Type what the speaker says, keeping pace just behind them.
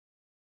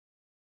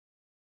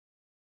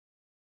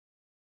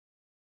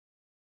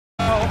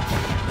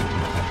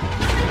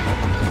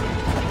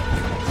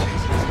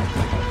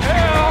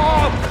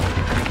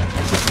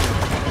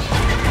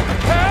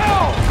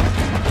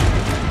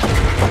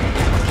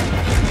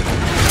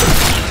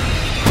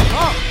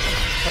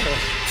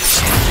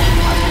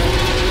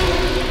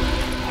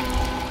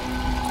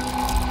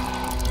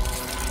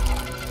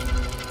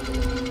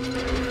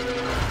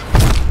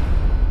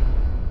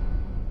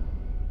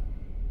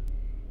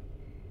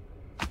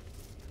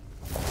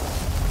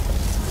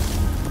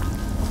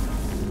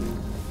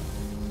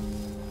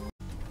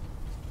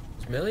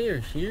Millie,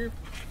 are you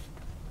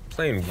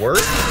playing work?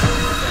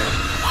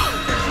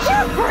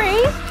 You're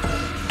free!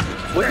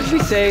 What did we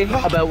say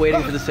about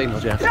waiting for the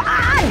signal, Jeff?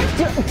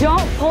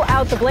 Don't pull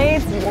out the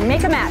blades, we'll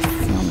make a mess.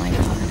 Oh my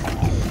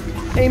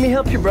God. Amy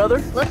helped your brother?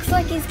 Looks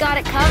like he's got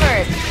it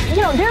covered.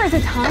 You know, there is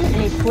a time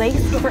and a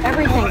place for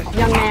everything,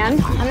 young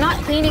man. I'm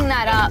not cleaning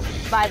that up,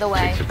 by the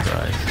way.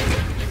 Surprise.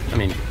 I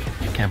mean,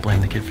 you can't blame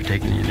the kid for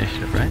taking the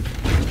initiative, right?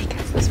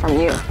 Because it's from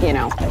you, you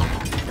know.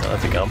 Well,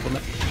 that's a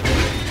compliment.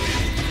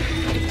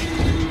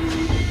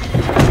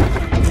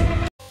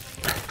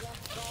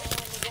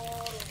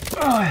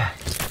 Oh, yeah.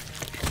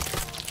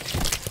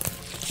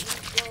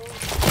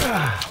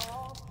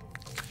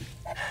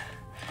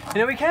 You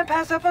know, we can't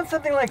pass up on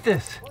something like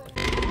this.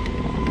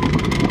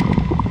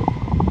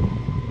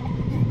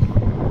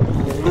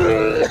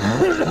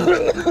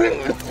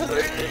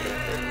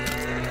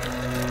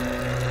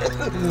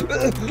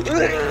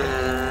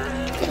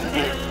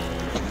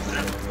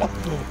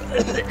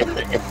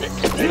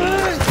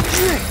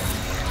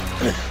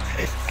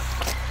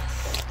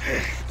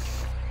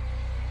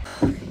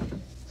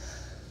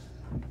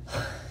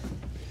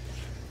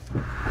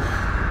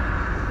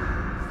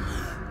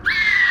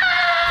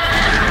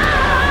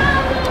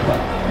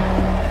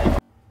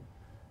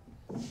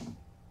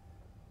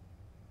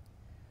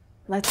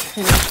 Let's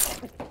finish.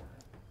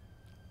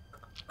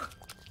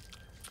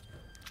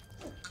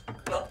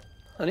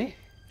 Honey?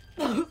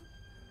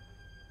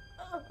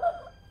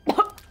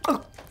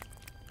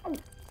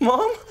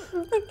 Mom?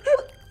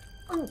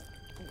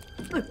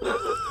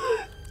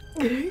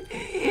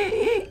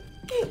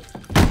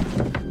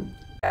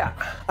 Yeah,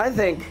 I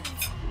think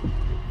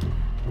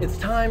it's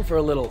time for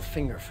a little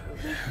finger food.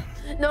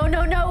 No, wait,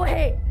 no.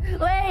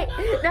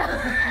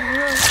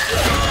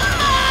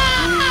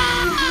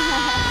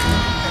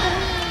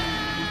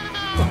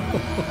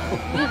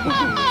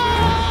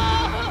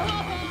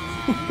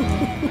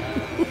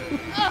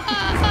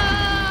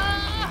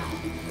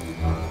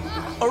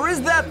 Or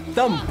is that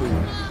thumb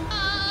food?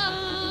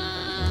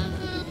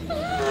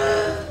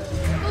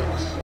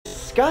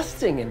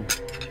 Disgusting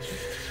and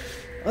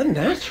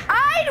unnatural.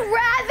 I'd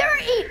rather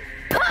eat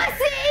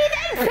pussy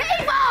than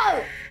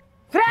people!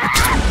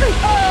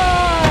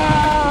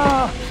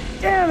 Oh,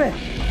 damn it!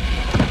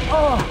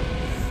 Oh,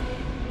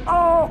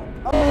 oh,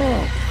 oh,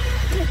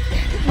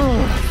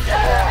 oh,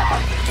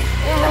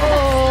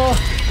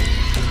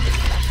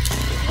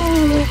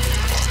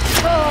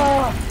 oh.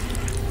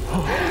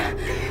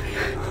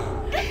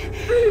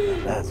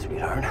 That,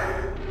 sweetheart. Not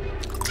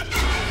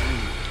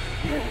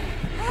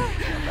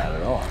bad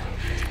at all.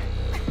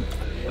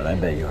 But I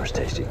bet yours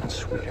tastes even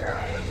sweeter.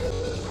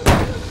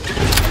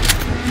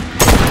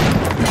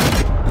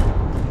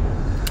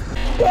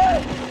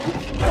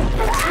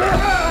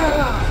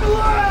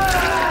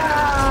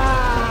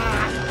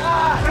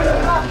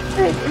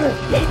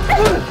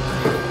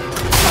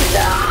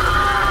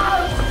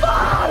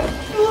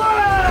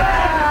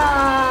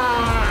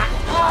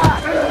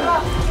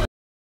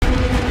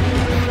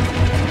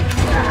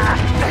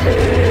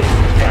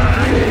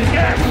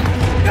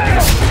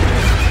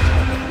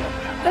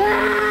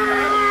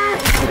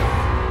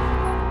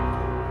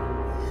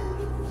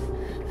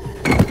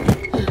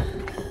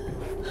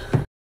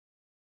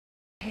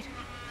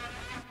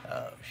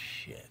 Oh,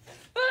 shit.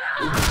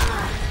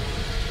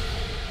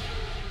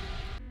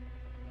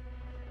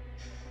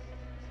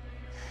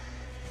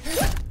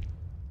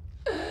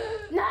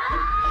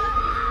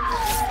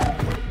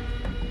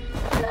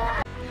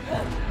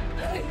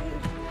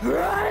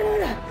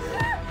 Run!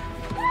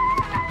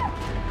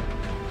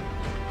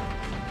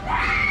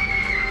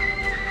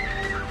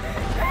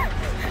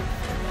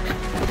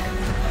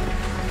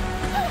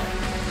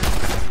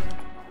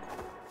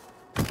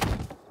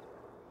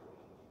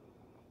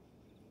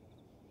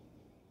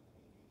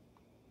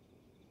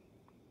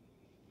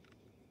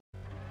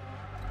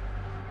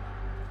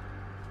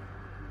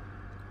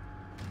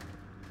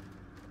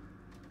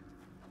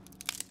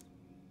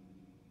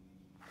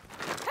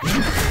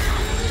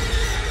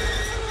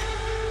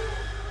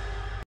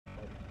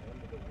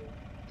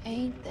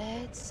 Ain't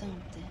that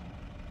something?